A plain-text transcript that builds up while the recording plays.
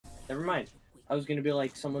Never mind. I was gonna be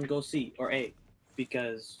like, someone go C or A,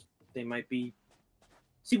 because they might be.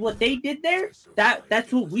 See what they did there?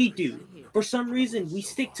 That's what we do. For some reason, we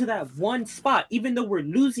stick to that one spot, even though we're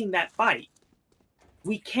losing that fight.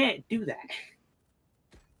 We can't do that.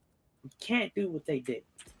 We can't do what they did,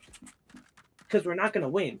 because we're not gonna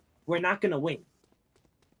win. We're not gonna win.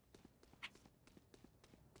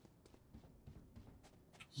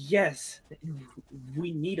 Yes,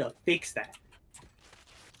 we need to fix that.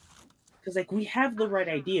 Because, like, we have the right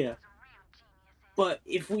idea, but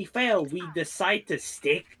if we fail, we decide to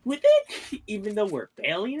stick with it, even though we're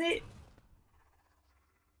failing it?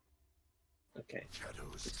 Okay,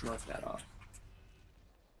 let's knock that off.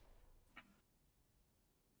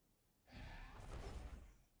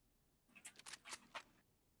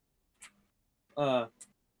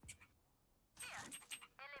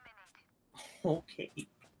 Okay,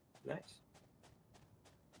 nice.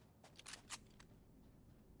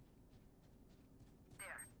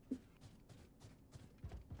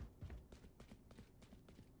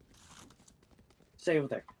 Stay over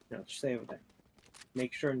there. No, just stay over there.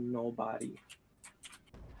 Make sure nobody.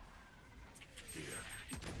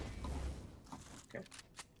 Okay.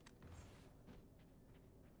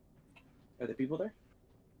 Are there people there?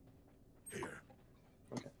 Here.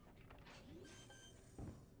 Okay.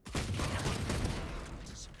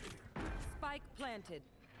 Spike planted.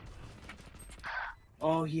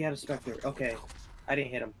 Oh, he had a Spectre. Okay. I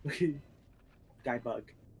didn't hit him. Guy bug.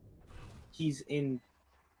 He's in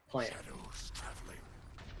plant. Shadows traveling.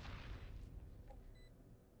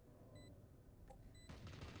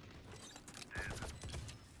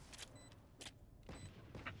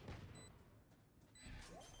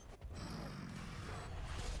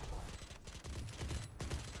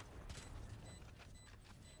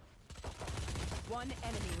 One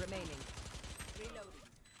enemy remaining. Reloading.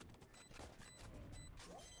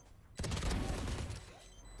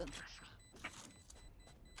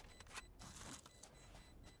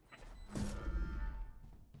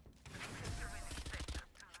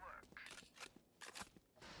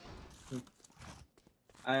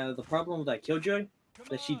 The problem with that Killjoy,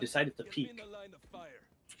 that she decided to peek.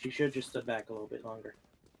 She should have just stood back a little bit longer.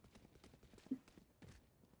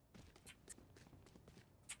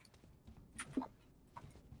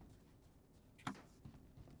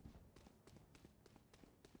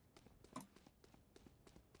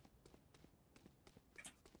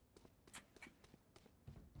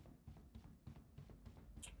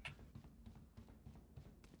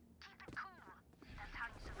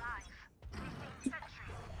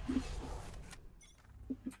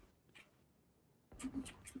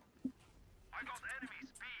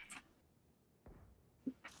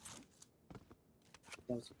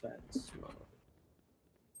 That was a bad smoke.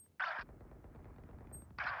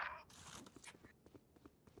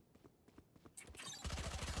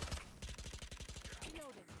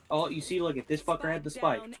 Oh, you see, look, if this fucker had the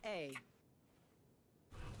spike.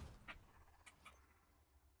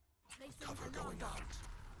 Cover going out.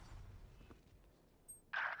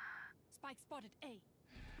 Spike spotted A.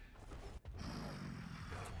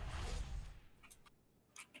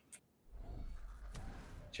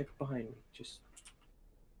 Check behind me, just.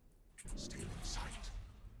 Still in sight.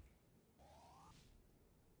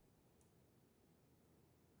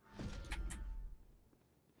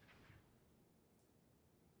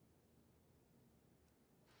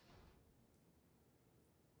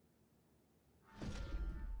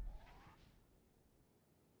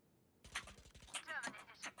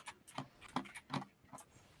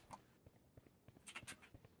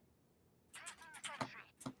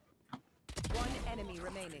 One enemy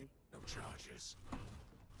remaining. No charges.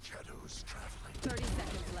 Shadows traveling. 30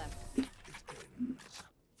 seconds left. It ends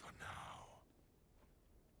for now.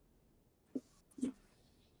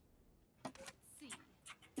 See,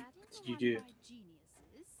 that is Did you what do? my genius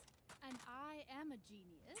is, and I am a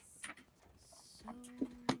genius. So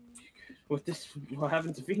What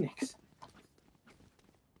happened to Phoenix?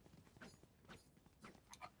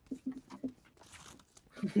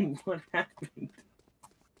 What happened?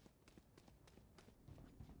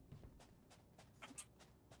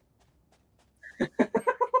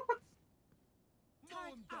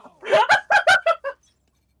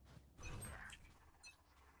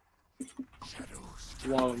 Shadows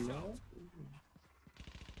Whoa, traveling. no.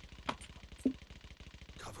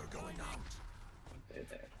 Cover going out. There.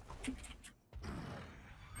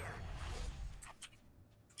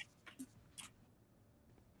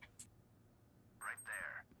 Right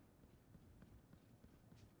there.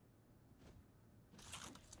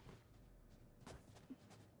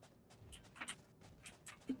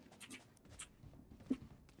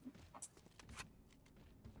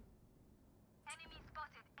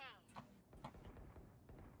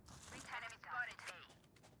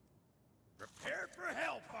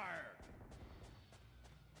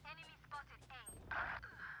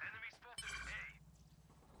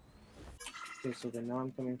 Okay, so then now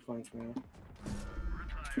I'm coming flank now.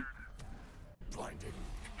 Blinding.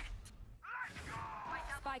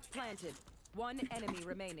 Spike planted. One enemy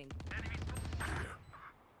remaining.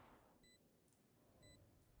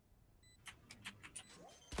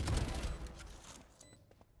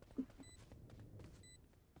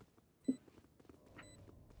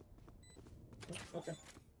 Okay.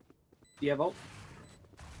 Do you have ult?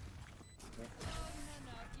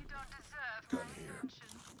 Gun here.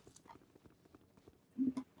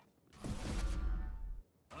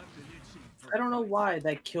 I don't know why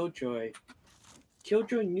that Killjoy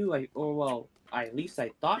knew at least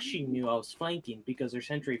I thought she knew I was flanking because her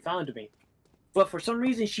sentry found me. But for some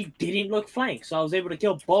reason she didn't look flanked, so I was able to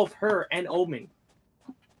kill both her and Omen.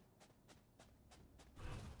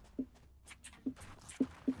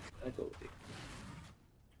 I go with you.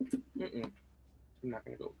 I'm not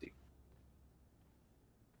gonna go with you.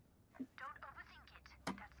 Don't overthink it.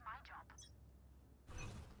 That's my job.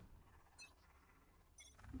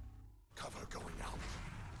 Cover going out.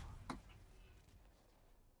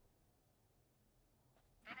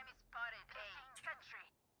 Enemy spotted. A. Sentry.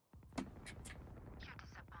 You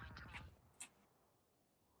disappoint me.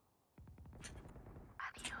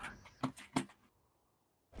 Adios.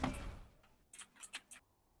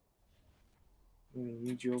 I'm gonna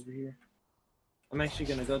need you over here. I'm actually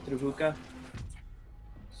gonna go through hookah.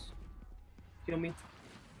 Kill me.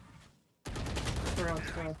 Turn around,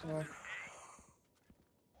 turn around, turn around.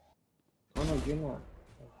 Oh no, you're not.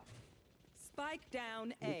 Spike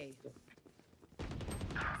down A.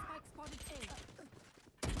 Spike spotted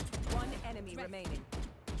A. One enemy remaining.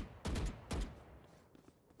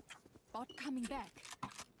 Bot coming back.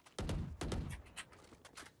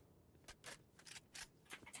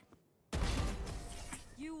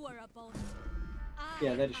 You were a boss.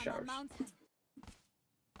 Yeah, that is am a showers. mountain.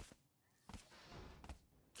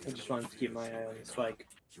 I just wanted to keep my eye on the spike.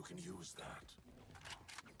 You can use that.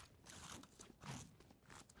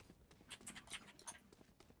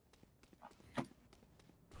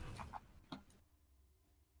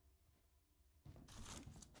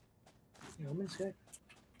 Yeah, I'm good.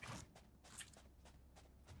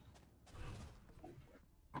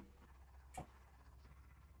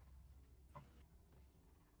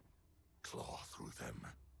 Claw through them.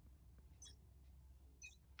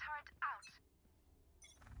 Turret out.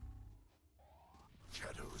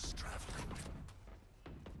 Shadows traveling.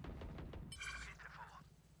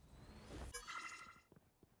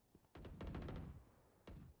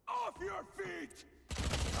 Off your feet!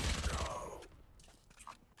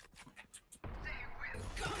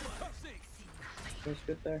 That's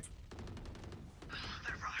good there.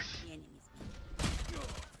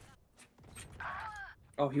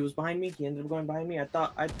 Oh, he was behind me. He ended up going behind me. I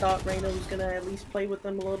thought Reyna was gonna at least play with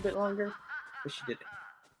them a little bit longer, but she didn't.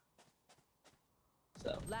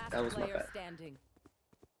 So Last that was my player bad. standing.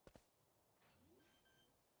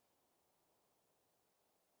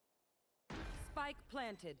 Spike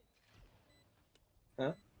planted.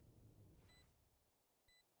 Huh?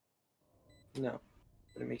 No,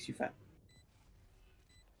 but it makes you fat.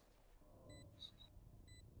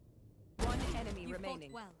 One enemy You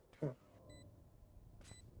remaining. fought well.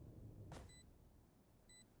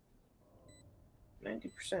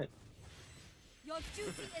 90%. Your duty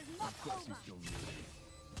is not over.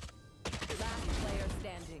 Last player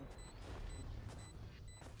standing.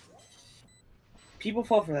 People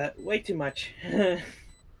fall for that way too much.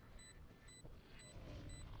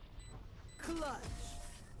 Clutch.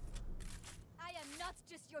 I am not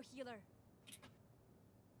just your healer.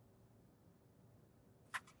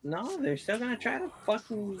 No, they're still gonna try to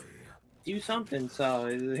fucking do something, so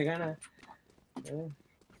they're gonna. Yeah.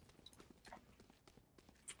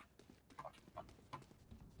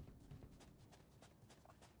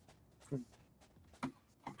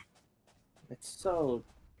 It's so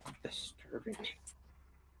disturbing. Time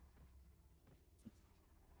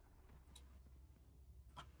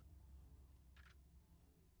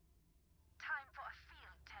for a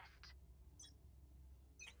field test.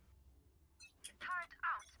 Turret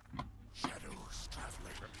out. Shadows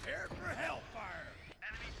traveling. Prepare for hellfire!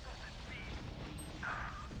 Enemy spotted B.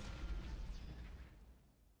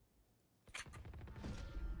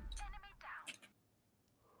 Enemy down.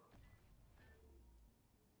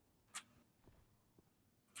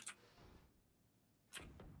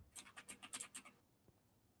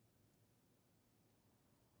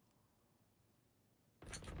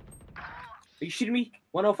 Are you shooting me?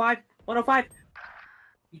 105? 105?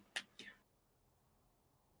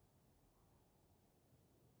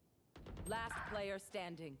 Last player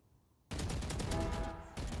standing.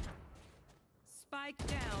 Spike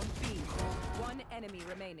down B. One enemy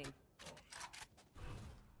remaining.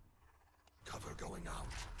 Cover going out.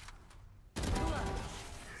 That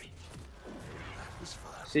was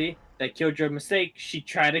fun. See, that killed your mistake. She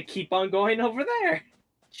tried to keep on going over there.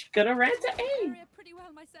 She could have ran to A. Area pretty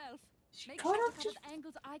well myself. She Make could sure have to just. come at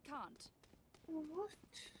angles I can't. What?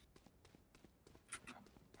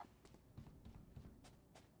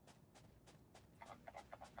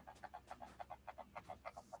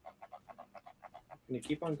 I'm gonna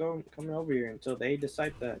keep on coming over here until they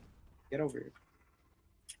decide to get over here.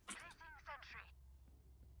 Placing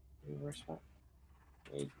sentry. Where's spot?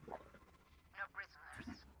 Need one. No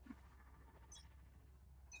prisoners.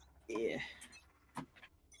 Yeah.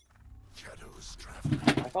 Shadows traveling.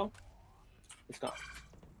 My phone? It's gone.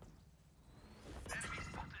 Enemy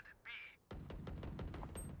spotted B.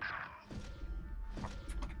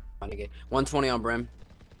 My nigga. 120 on Brim.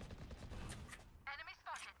 Enemy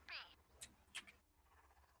spotted B.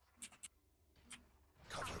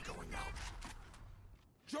 Cover going out.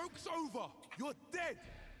 Joke's over. You're dead.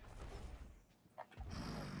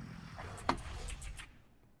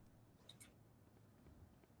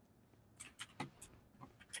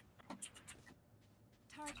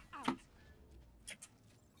 Turret out.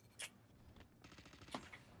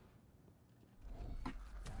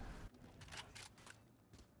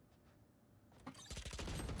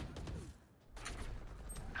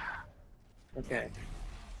 Okay. Enemy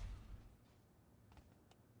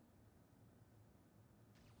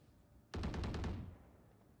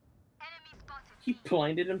spotted. He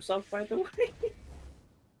blinded himself, by the way.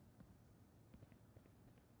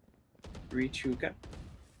 Reach hookah.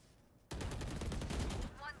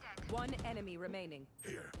 One dead. One enemy remaining.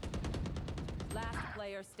 Here. Last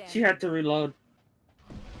player standing. She had to reload.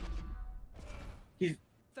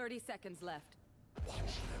 30 seconds left. Watch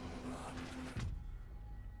them run.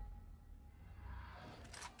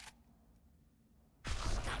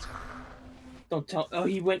 Don't tell. Oh,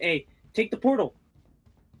 he went A. Take the portal.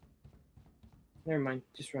 Never mind.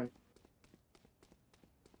 Just run.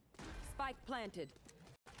 Spike planted.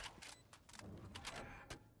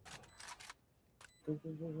 Go, go,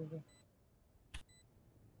 go, go, go.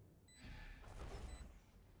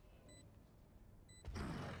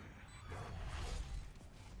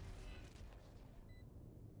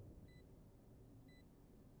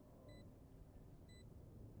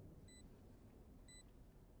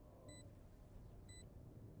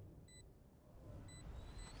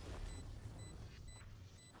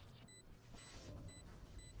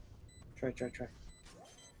 Try.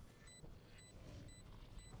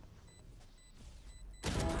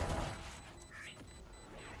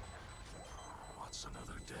 What's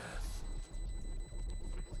another death?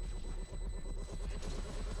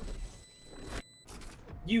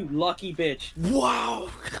 You lucky bitch. Wow.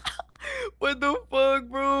 What the fuck,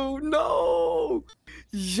 bro? No.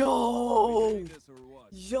 Yo.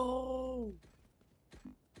 Yo.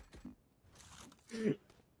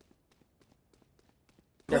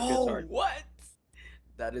 That feels Bro, hard. what?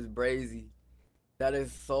 That is brazy. That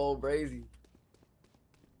is so brazy.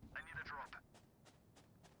 I need a drop.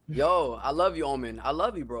 Yo, I love you, Omen. I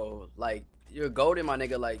love you, bro. Like, you're golden, my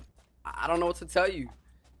nigga. Like, I don't know what to tell you.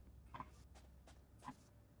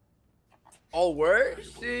 Oh, word?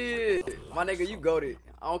 Shit. My nigga, you goated.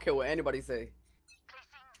 I don't care what anybody say.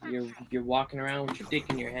 You're walking around with your dick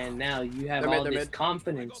in your hand now. You have They're mid, all they're this mid.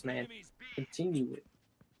 confidence, man. Continue it.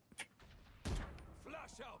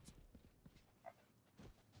 Flash out.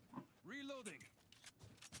 Reloading.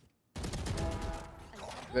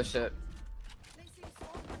 Good shit. Placing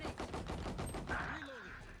swarm grenade.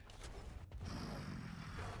 Reloading.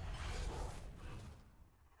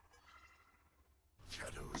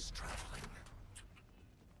 Shadows traveling.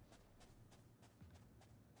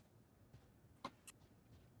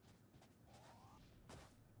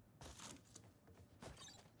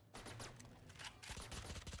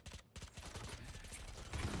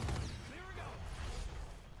 Clearing out.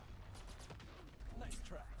 Nice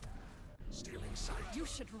try. Stealing sight. You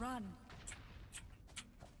should run.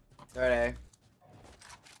 Alright.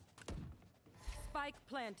 Spike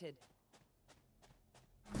planted.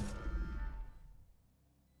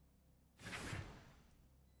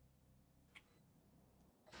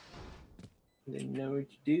 Didn't know what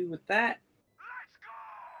to do with that.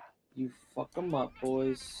 You fuck them up,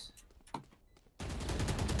 boys.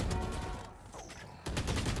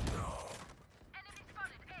 Enemy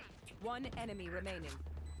spotted A. One enemy remaining.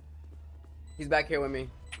 He's back here with me.